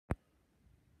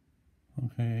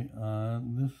Okay,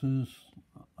 this is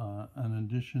an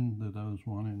addition that I was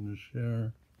wanting to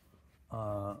share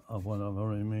of what I've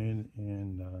already made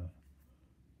in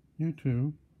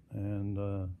YouTube, and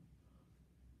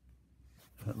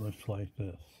it looks like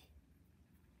this.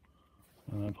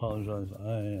 And I apologize,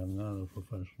 I am not a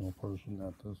professional person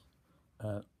at this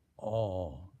at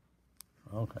all.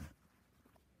 Okay,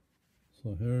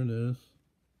 so here it is,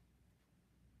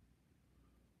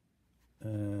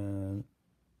 and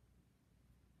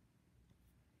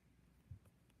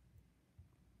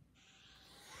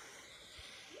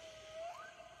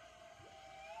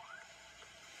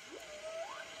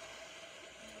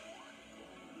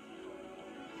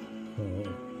so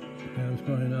hands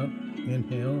going up,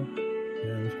 inhale,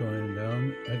 hands going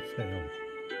down, exhale.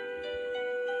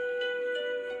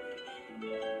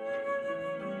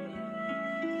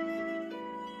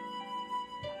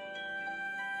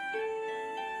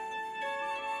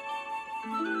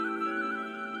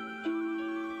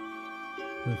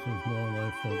 This is more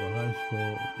like for the high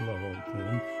school level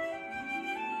kids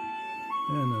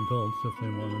and adults if they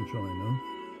want to join them.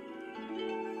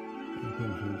 It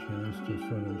gives you a chance to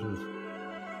sort of just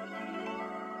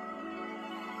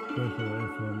break away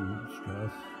from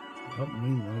stress. Helped me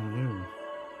many years.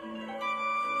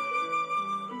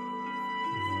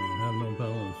 I have no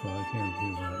balance, so I can't do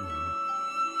that now.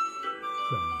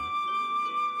 Sorry.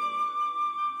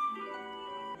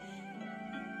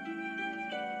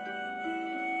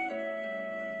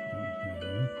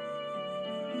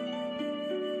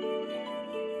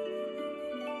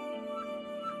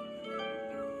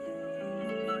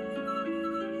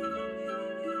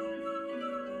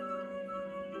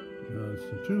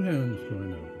 So two hands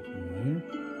going up, okay?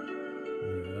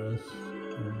 Yes,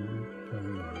 and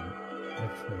coming out.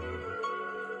 Exhale.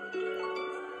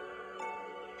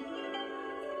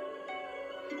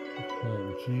 It's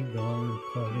called qigong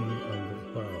cutting of the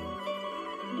clouds.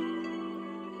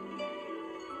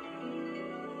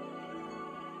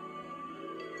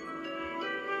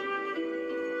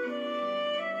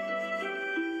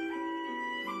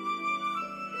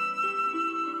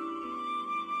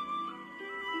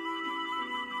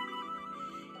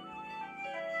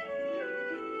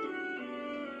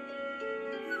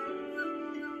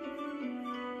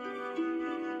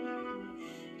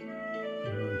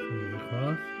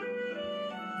 Across,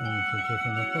 and it's a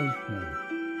different approach now.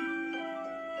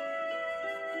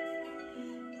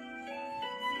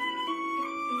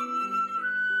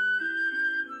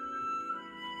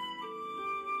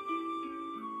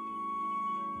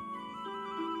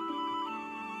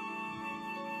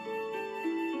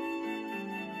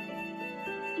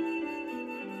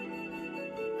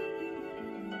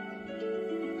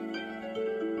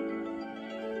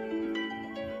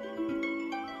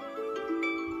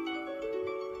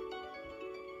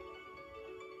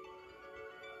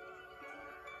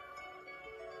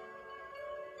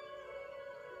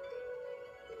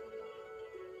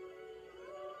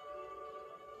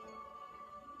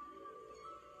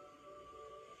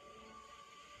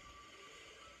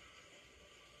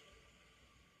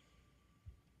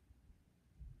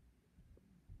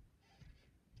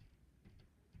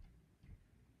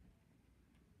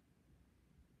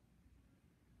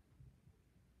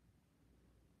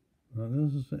 Now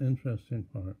this is the interesting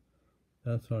part.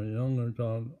 That's our younger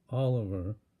dog,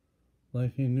 Oliver,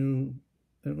 like he knew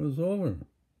it was over.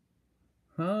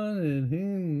 How did he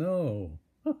know?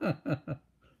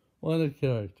 What a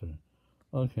character.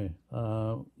 Okay,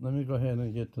 let me go ahead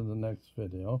and get to the next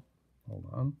video. Hold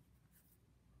on.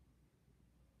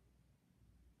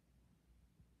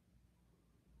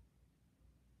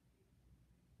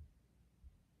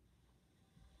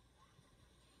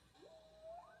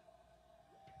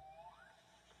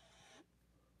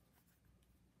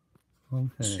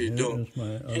 Okay, so you don't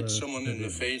hit someone in the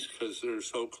face because they're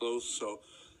so close. So,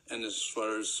 and as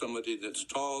far as somebody that's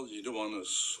tall, you don't want to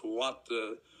swat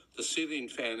the ceiling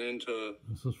fan into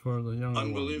this is for the younger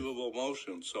unbelievable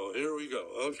motion. So here we go.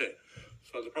 Okay,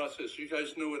 so the process. You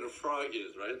guys know what a frog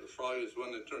is, right? The frog is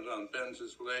one that turns on, bends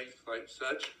his legs like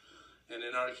such. And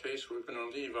in our case, we're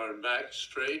going to leave our back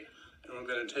straight, and we're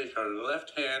going to take our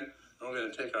left hand, and we're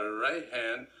going to take our right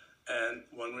hand. And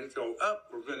when we go up,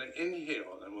 we're going to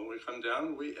inhale. And when we come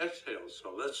down, we exhale.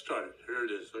 So let's start. Here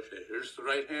it is. Okay, here's the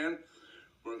right hand.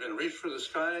 We're going to reach for the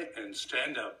sky and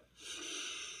stand up.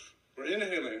 We're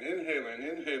inhaling, inhaling,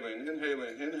 inhaling,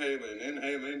 inhaling, inhaling,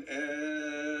 inhaling.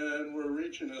 And we're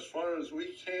reaching as far as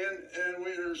we can. And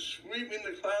we are sweeping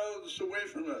the clouds away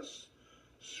from us.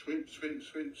 Sweep, sweep,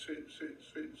 sweep, sweep, sweep,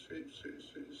 sweep, sweep, sweep,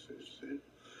 sweep, sweep, sweep.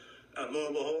 And lo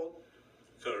and behold,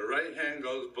 The right hand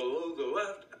goes below the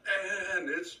left, and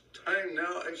it's time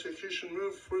now, execution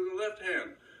move for the left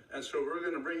hand. And so we're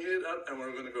going to bring it up, and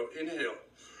we're going to go inhale.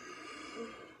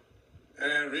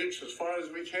 And reach as far as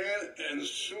we can, and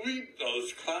sweep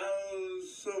those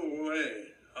clouds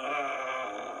away.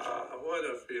 Ah, what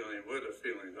a feeling, what a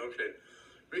feeling. Okay,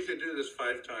 we could do this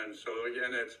 5 times. So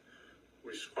again,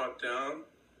 we squat down,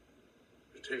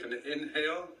 we're taking an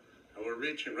inhale, and we're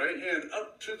reaching right hand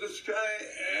up to the sky,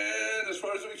 and as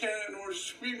far as we can, and we're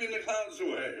sweeping the clouds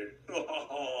away.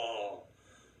 Oh,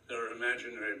 they're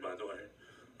imaginary, by the way.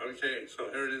 Okay, so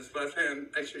here it is, left hand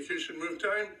execution move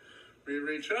time. We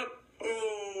reach up.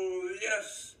 Oh,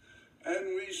 yes.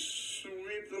 And we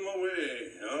sweep them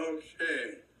away.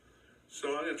 Okay.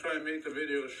 So I'm going to try and make the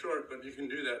video short, but you can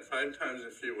do that 5 times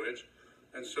if you wish.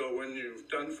 And so when you've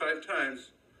done 5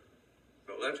 times,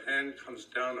 the left hand comes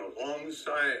down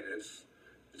alongside.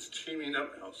 It's teaming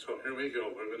up now. So here we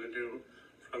go. We're going to do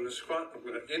from the squat. I'm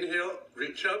going to inhale,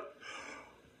 reach up,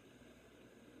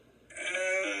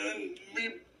 and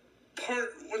we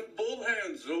part with both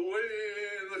hands. Away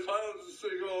the clouds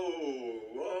they go.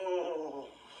 Oh.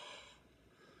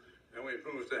 And we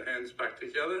move the hands back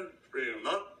together. Bring them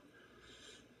up.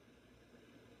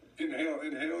 Inhale,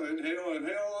 inhale, inhale,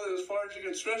 inhale as far as you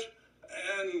can stretch.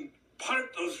 And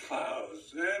part those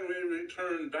clouds. And we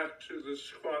return back to the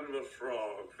squat of a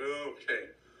frog. Okay.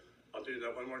 I'll do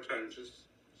that one more time just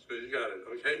so you got it,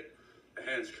 okay? The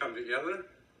hands come together.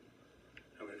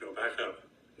 And we go back up.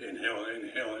 Inhale,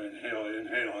 inhale, inhale,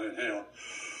 inhale, inhale.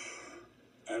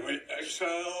 And we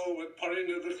exhale with parting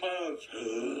of the clouds.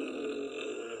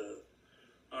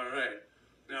 All right.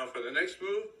 Now for the next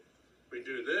move, we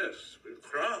do this. We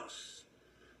cross.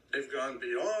 They've gone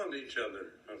beyond each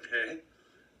other, okay?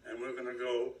 And we're going to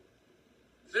go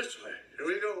this way. Here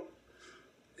we go.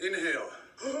 Inhale.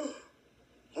 Oh.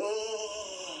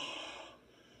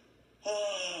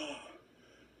 Oh.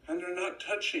 And they're not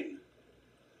touching,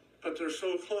 but they're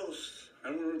so close.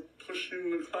 And we're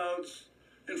pushing the clouds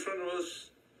in front of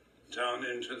us down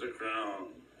into the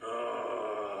ground.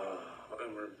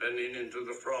 And we're bending into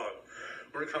the frog.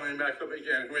 We're coming back up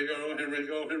again. Here we go, here we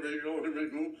go, here we go, here we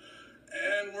go.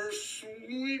 And we're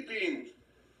sweeping.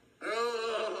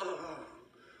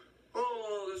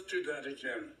 Oh, let's do that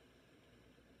again.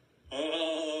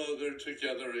 Oh, they're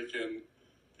together again.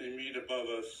 They meet above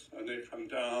us and they come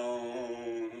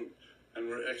down. And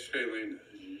we're exhaling.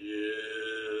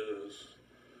 Yes.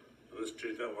 Let's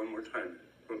do that one more time.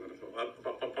 We're going to go up,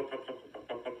 up, up, up, up, up, up,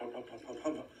 up, up, up, up, up,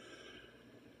 up.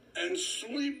 And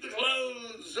sweep the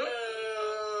clouds.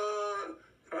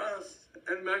 Cross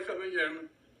and back up again.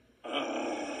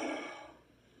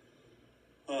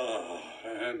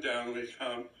 And down we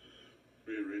come.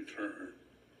 We return.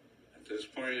 At this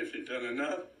point, if you've done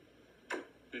enough,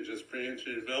 you just bring it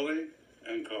to your belly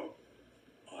and go,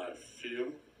 I feel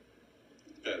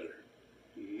better.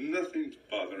 Nothing's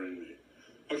bothering me.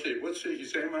 Okay, what's the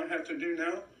exam I have to do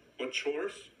now? What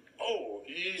chores? Oh,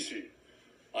 easy.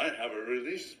 I have a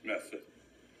release method.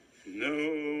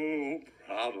 No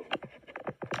problem.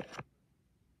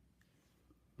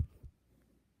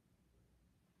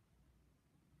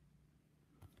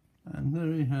 And there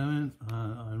you have it.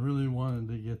 I really wanted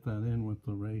to get that in with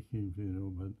the Reiki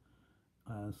video, but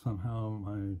somehow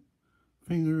my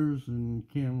fingers and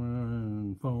camera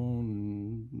and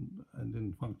phone and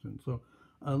didn't function. So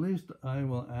at least I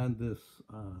will add this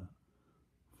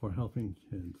for helping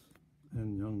kids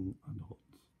and young adults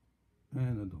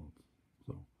and adults.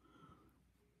 So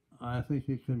I think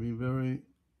it can be very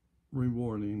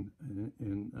rewarding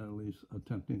in at least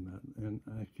attempting that. And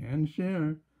I can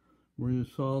share where you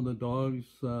saw the dogs.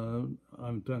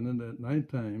 I've done it at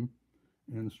nighttime,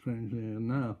 and strangely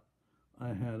enough, I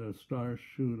had a star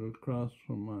shoot across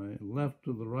from my left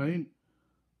to the right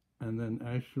and then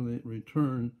actually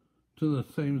return to the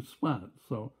same spot.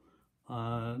 So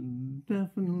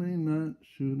definitely not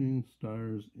shooting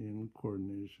stars in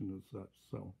coordination as such.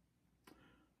 So,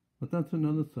 but that's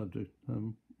another subject.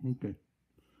 Okay.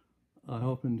 I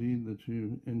hope indeed that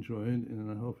you enjoyed,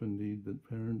 and I hope indeed that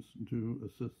parents do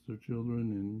assist their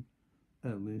children in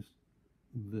at least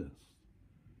this,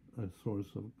 a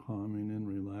source of calming and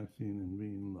relaxing and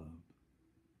being loved.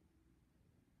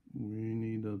 We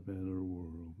need a better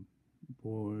world.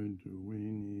 Boy, do we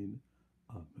need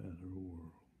a better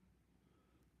world.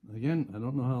 Again, I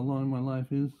don't know how long my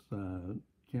life is.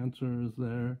 Cancer is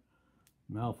there,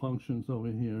 malfunctions over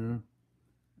here,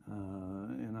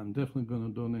 and I'm definitely going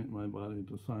to donate my body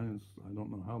to science. I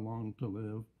don't know how long to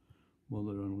live,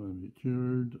 whether I'm going to be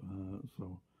cured.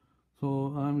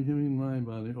 So I'm giving my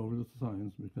body over to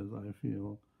science because I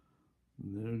feel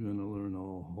they're going to learn a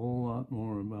whole lot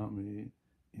more about me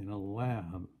in a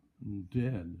lab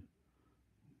dead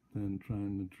than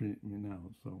trying to treat me now.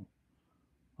 So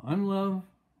I'm love.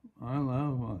 I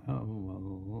love a hell of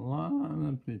a lot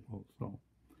of people. So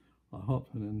I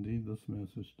hope that indeed this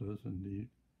message does indeed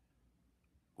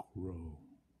grow.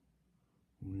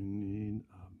 We need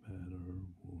a better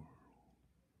world.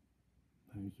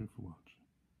 Thank you for watching.